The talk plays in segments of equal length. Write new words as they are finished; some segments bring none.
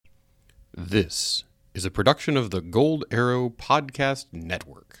This is a production of the Gold Arrow Podcast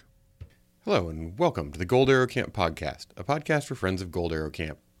Network. Hello and welcome to the Gold Arrow Camp Podcast, a podcast for friends of Gold Arrow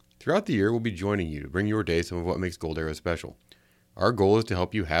Camp. Throughout the year, we'll be joining you to bring your day some of what makes Gold Arrow special. Our goal is to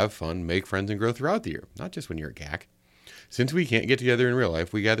help you have fun, make friends, and grow throughout the year, not just when you're at GAC. Since we can't get together in real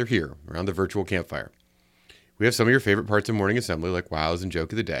life, we gather here, around the virtual campfire. We have some of your favorite parts of morning assembly, like wows and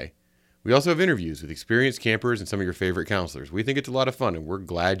joke of the day. We also have interviews with experienced campers and some of your favorite counselors. We think it's a lot of fun, and we're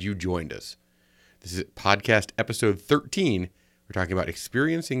glad you joined us. This is podcast episode 13. We're talking about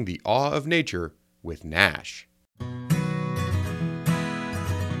experiencing the awe of nature with Nash.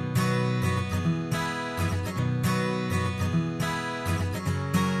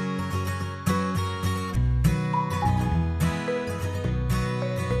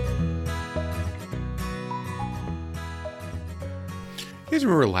 You guys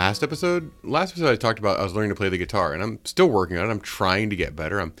remember last episode? Last episode I talked about I was learning to play the guitar, and I'm still working on it. I'm trying to get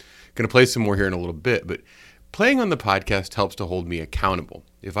better. I'm going to play some more here in a little bit, but playing on the podcast helps to hold me accountable.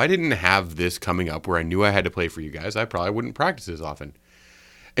 If I didn't have this coming up where I knew I had to play for you guys, I probably wouldn't practice as often.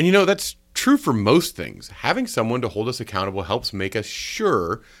 And you know, that's true for most things. Having someone to hold us accountable helps make us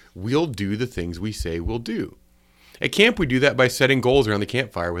sure we'll do the things we say we'll do. At camp, we do that by setting goals around the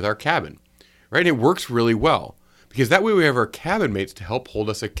campfire with our cabin, right? And it works really well. Because that way we have our cabin mates to help hold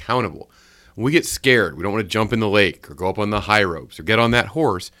us accountable. When we get scared, we don't want to jump in the lake or go up on the high ropes or get on that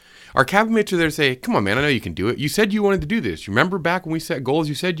horse, our cabin mates are there to say, come on, man, I know you can do it. You said you wanted to do this. You remember back when we set goals,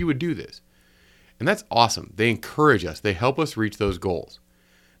 you said you would do this. And that's awesome. They encourage us. They help us reach those goals.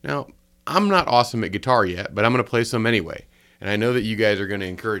 Now, I'm not awesome at guitar yet, but I'm going to play some anyway. And I know that you guys are going to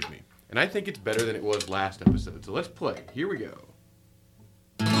encourage me. And I think it's better than it was last episode. So let's play. Here we go.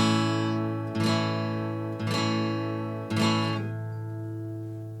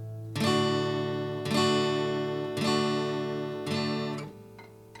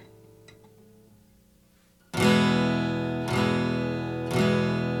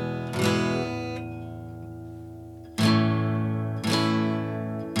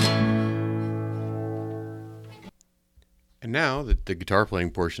 And now that the guitar playing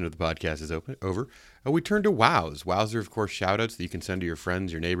portion of the podcast is over, we turn to wows. Wows are, of course, shout-outs that you can send to your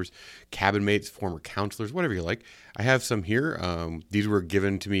friends, your neighbors, cabin mates, former counselors, whatever you like. I have some here. These were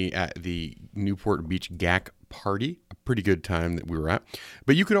given to me at the Newport Beach GAC party, a pretty good time that we were at.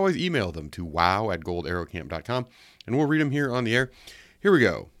 But you can always email them to wow@goldarrowcamp.com, and we'll read them here on the air. Here we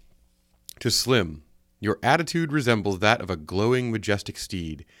go. To Slim, your attitude resembles that of a glowing, majestic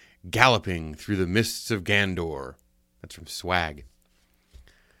steed, galloping through the mists of Gandor. That's from Swag.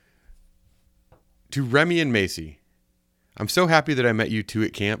 To Remy and Macy, I'm so happy that I met you two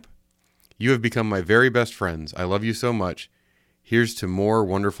at camp. You have become my very best friends. I love you so much. Here's to more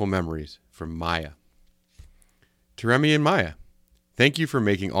wonderful memories, from Maya. To Remy and Maya, thank you for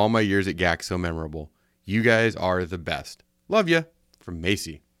making all my years at GAC so memorable. You guys are the best. Love ya, from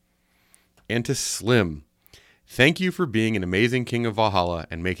Macy. And to Slim, thank you for being an amazing king of Valhalla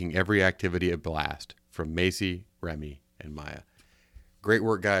and making every activity a blast, from Macy, Remy, and Maya. Great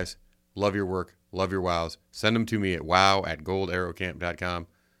work, guys. Love your work. Love your wows. Send them to me at wow@goldarrowcamp.com.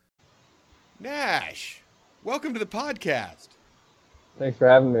 Nash, welcome to the podcast. Thanks for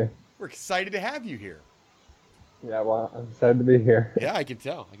having me. We're excited to have you here. Yeah, well, I'm excited to be here. Yeah, I can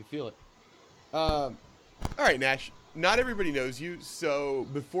tell. I can feel it. All right, Nash. Not everybody knows you, so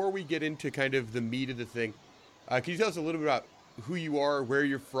before we get into kind of the meat of the thing, can you tell us a little bit about who you are, where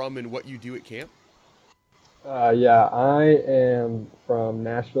you're from, and what you do at camp? Yeah, I am from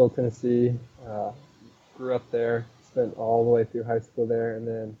Nashville, Tennessee. Grew up there, spent all the way through high school there, and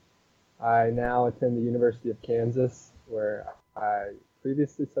then I now attend the University of Kansas, where I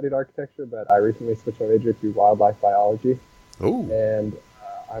previously studied architecture, but I recently switched my major to wildlife biology. Oh. And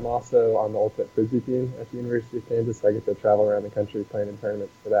I'm also on the Ultimate Frisbee team at the University of Kansas, so I get to travel around the country playing in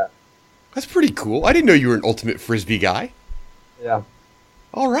tournaments for that. That's pretty cool. I didn't know you were an Ultimate Frisbee guy. Yeah.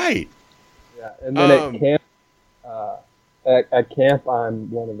 All right. Yeah, and then at camp, I'm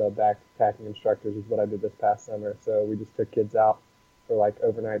one of the backpacking instrucors is what I did this past summer. So we just took kids out for like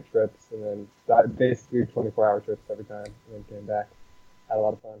overnight trips and then basically 24-hour trips every time and then came back. Had a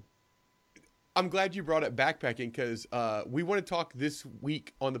lot of fun. I'm glad you brought up backpacking because we want to talk this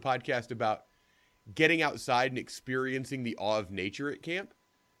week on the podcast about getting outside and experiencing the awe of nature at camp.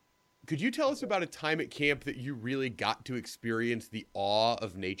 Could you tell us about a time at camp that you really got to experience the awe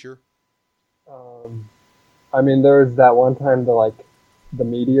of nature? I mean, there was that one time the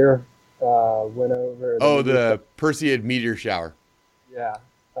meteor went over. The Perseid meteor shower. Yeah.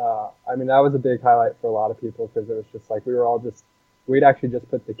 I mean, that was a big highlight for a lot of people because it was just like we'd actually just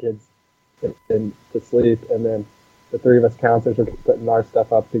put the kids to sleep, and then the three of us counselors were putting our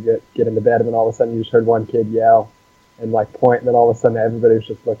stuff up to get into bed, and then all of a sudden you just heard one kid yell and like point, and then all of a sudden everybody was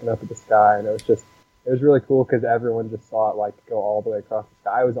just looking up at the sky, and it was really cool because everyone just saw it like go all the way across the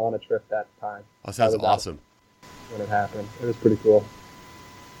sky. I was on a trip that time. That sounds awesome. When it happened, it was pretty cool.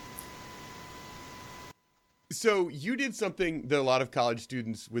 So you did something that a lot of college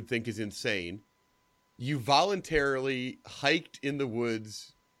students would think is insane. You voluntarily hiked in the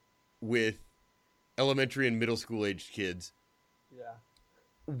woods with elementary and middle school aged kids. Yeah.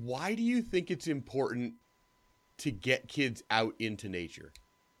 Why do you think it's important to get kids out into nature?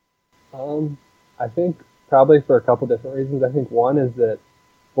 I think probably for a couple different reasons. I think one is that,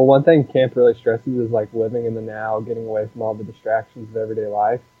 well, one thing camp really stresses is like living in the now, getting away from all the distractions of everyday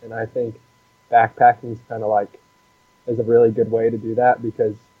life. And I think backpacking is kind of like is a really good way to do that,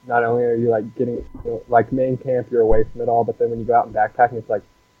 because not only are you like getting, you know, like main camp, you're away from it all, but then when you go out and backpacking, it's like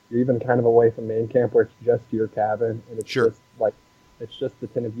you're even kind of away from main camp where it's just your cabin, and it's Sure. just like it's just the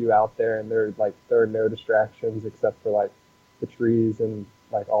 10 of you out there, and there are no distractions except for like the trees and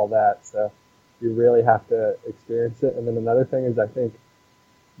like all that. So you really have to experience it. And then another thing is I think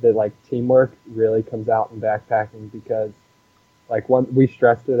that like teamwork really comes out in backpacking, because like we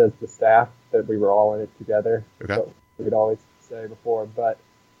stressed it as the staff that we were all in it together. Okay. But we'd always say before, but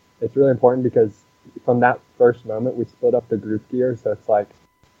it's really important because from that first moment we split up the group gear. So it's like,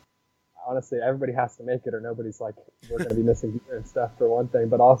 honestly, everybody has to make it, or nobody's like, we're going to be missing gear and stuff for one thing.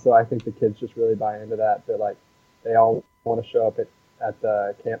 But also I think the kids just really buy into that. That like they all want to show up at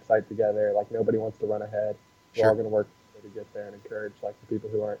the campsite together. Like nobody wants to run ahead. We're all going to work to get there and encourage like the people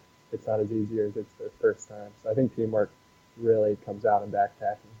who aren't. It's not as easy as it's their first time. So I think teamwork really comes out in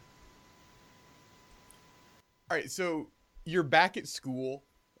backpacking. All right, so you're back at school.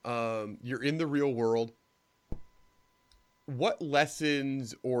 You're in the real world. What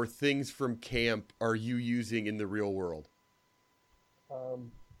lessons or things from camp are you using in the real world?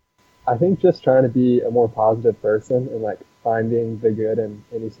 I think just trying to be a more positive person and like finding the good in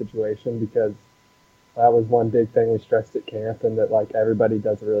any situation, because that was one big thing we stressed at camp, and that like everybody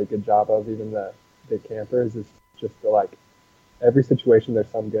does a really good job of, even the campers, is just to like every situation there's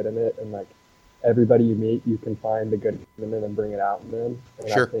some good in it, and like everybody you meet you can find the good in them and bring it out in them. And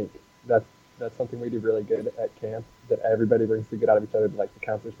Sure. I think that's something we do really good at camp, that everybody brings the good out of each other. Like the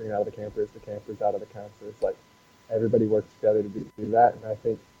counselors bring it out of the campers out of the counselors. Like everybody works together to do that. And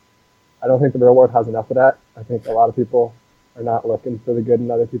I don't think the real world has enough of that. I think a lot of people are not looking for the good in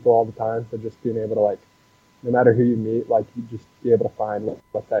other people all the time. So just being able to like, no matter who you meet, like you just be able to find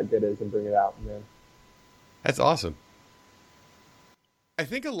what that good is and bring it out in them. That's awesome. I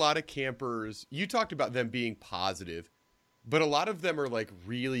think a lot of campers, you talked about them being positive, but a lot of them are like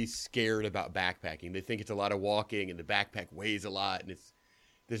really scared about backpacking. They think it's a lot of walking and the backpack weighs a lot and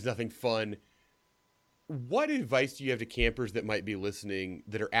there's nothing fun. What advice do you have to campers that might be listening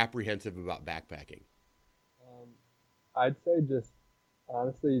that are apprehensive about backpacking? I'd say just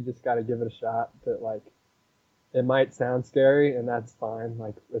honestly, you just got to give it a shot. That like it might sound scary, and that's fine.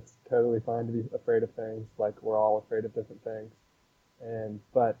 Like it's totally fine to be afraid of things. Like we're all afraid of different things.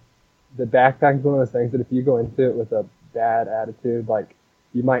 But the backpack is one of those things that if you go into it with a bad attitude, like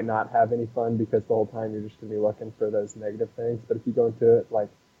you might not have any fun, because the whole time you're just gonna be looking for those negative things. But if you go into it like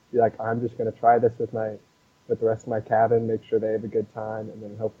you're like, I'm just gonna try this with the rest of my cabin, make sure they have a good time, and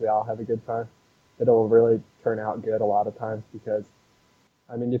then hopefully I'll have a good time. It'll really turn out good a lot of times, because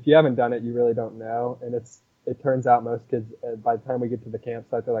I mean, if you haven't done it, you really don't know. And it turns out most kids, by the time we get to the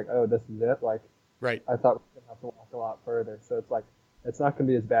campsite, they're like, oh, this is it. Like, right. I thought we were gonna have to walk a lot further. So it's like, it's not going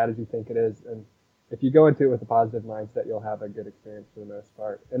to be as bad as you think it is. And if you go into it with a positive mindset, you'll have a good experience for the most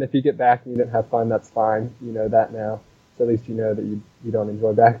part. And if you get back and you didn't have fun, that's fine. You know that now. So at least you know that you don't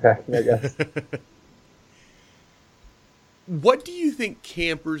enjoy backpacking, I guess. What do you think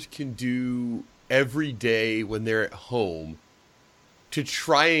campers can do every day when they're at home to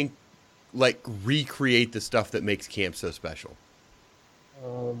try and like recreate the stuff that makes camp so special?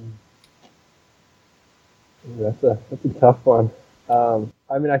 That's a tough one.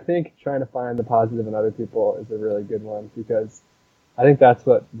 I mean, I think trying to find the positive in other people is a really good one, because I think that's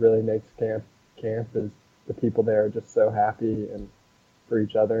what really makes camp is the people there are just so happy and for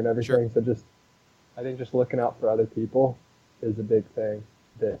each other and everything. Sure. So I think just looking out for other people is a big thing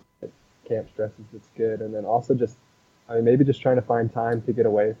that camp stresses that's good. And then also maybe just trying to find time to get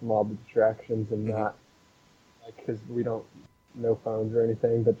away from all the distractions and not like, because we don't no phones or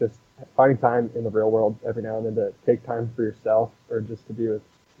anything, but just finding time in the real world every now and then to take time for yourself, or just to be with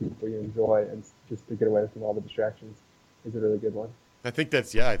people you enjoy, and just to get away from all the distractions is a really good one. I think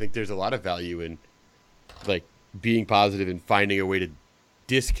I think there's a lot of value in like being positive and finding a way to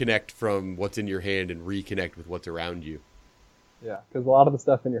disconnect from what's in your hand and reconnect with what's around you. Yeah, because a lot of the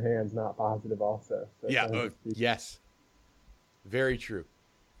stuff in your hand's not positive also. So Yeah, yes. Very true.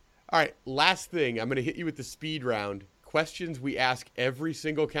 All right, last thing. I'm going to hit you with the speed round. Questions we ask every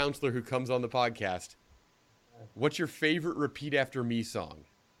single counselor who comes on the podcast. What's your favorite Repeat After Me song?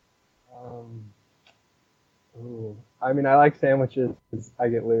 I mean, I like Sandwiches, I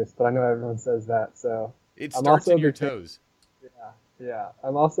Get Loose, but I know everyone says that, so. It starts in your toes. Yeah.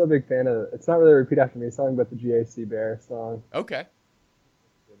 I'm also a big fan of, it's not really a Repeat After Me song, but the GAC Bear song. Okay.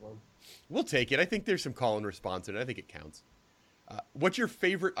 Good one. We'll take it. I think there's some call and response in it. I think it counts. What's your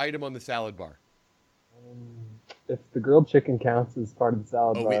favorite item on the salad bar? If the grilled chicken counts as part of the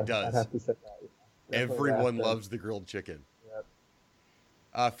salad bar, it does. I'd have to say that. Yeah. Everyone loves the grilled chicken.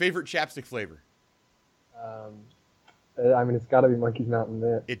 Yep. Favorite chapstick flavor? I mean, it's got to be Monkey's Mountain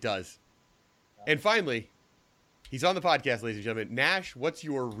Mint. It does. And finally, he's on the podcast, ladies and gentlemen. Nash, what's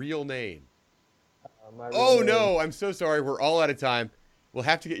your real name? No, I'm so sorry. We're all out of time. We'll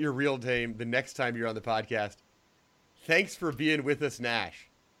have to get your real name the next time you're on the podcast. Thanks for being with us, Nash.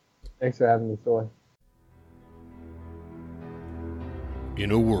 Thanks for having me, Soy.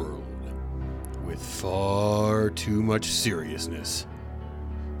 In a world with far too much seriousness,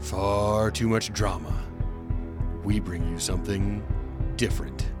 far too much drama, we bring you something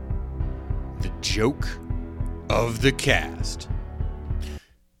different. The joke of the cast.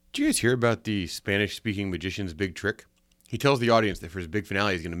 Did you guys hear about the Spanish-speaking magician's big trick? He tells the audience that for his big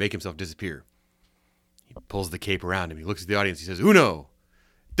finale, he's going to make himself disappear. He pulls the cape around him. He looks at the audience. He says, "Uno,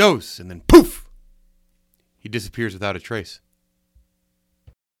 dos," and then poof! He disappears without a trace.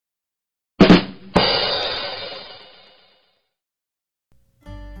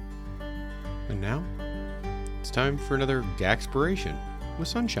 And now, it's time for another Gaxpiration with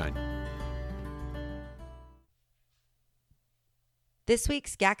Sunshine. This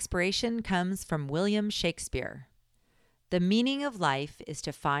week's Gaxpiration comes from William Shakespeare. The meaning of life is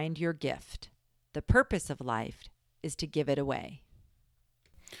to find your gift. The purpose of life is to give it away.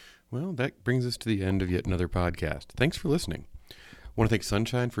 Well, that brings us to the end of yet another podcast. Thanks for listening. I want to thank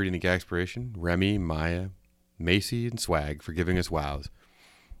Sunshine for reading the Gaxpiration, Remy, Maya, Macy, and Swag for giving us wows.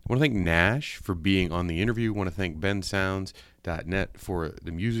 I want to thank Nash for being on the interview. I want to thank bensounds.net for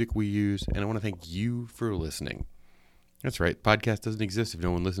the music we use. And I want to thank you for listening. That's right. Podcast doesn't exist if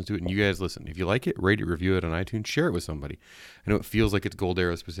no one listens to it, and you guys listen. If you like it, rate it, review it on iTunes, share it with somebody. I know it feels like it's Gold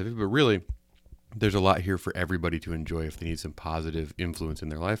Arrow specific, but really, there's a lot here for everybody to enjoy if they need some positive influence in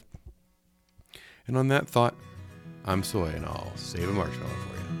their life. And on that thought, I'm Soy, and I'll save a marshmallow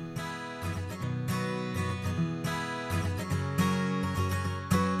for you.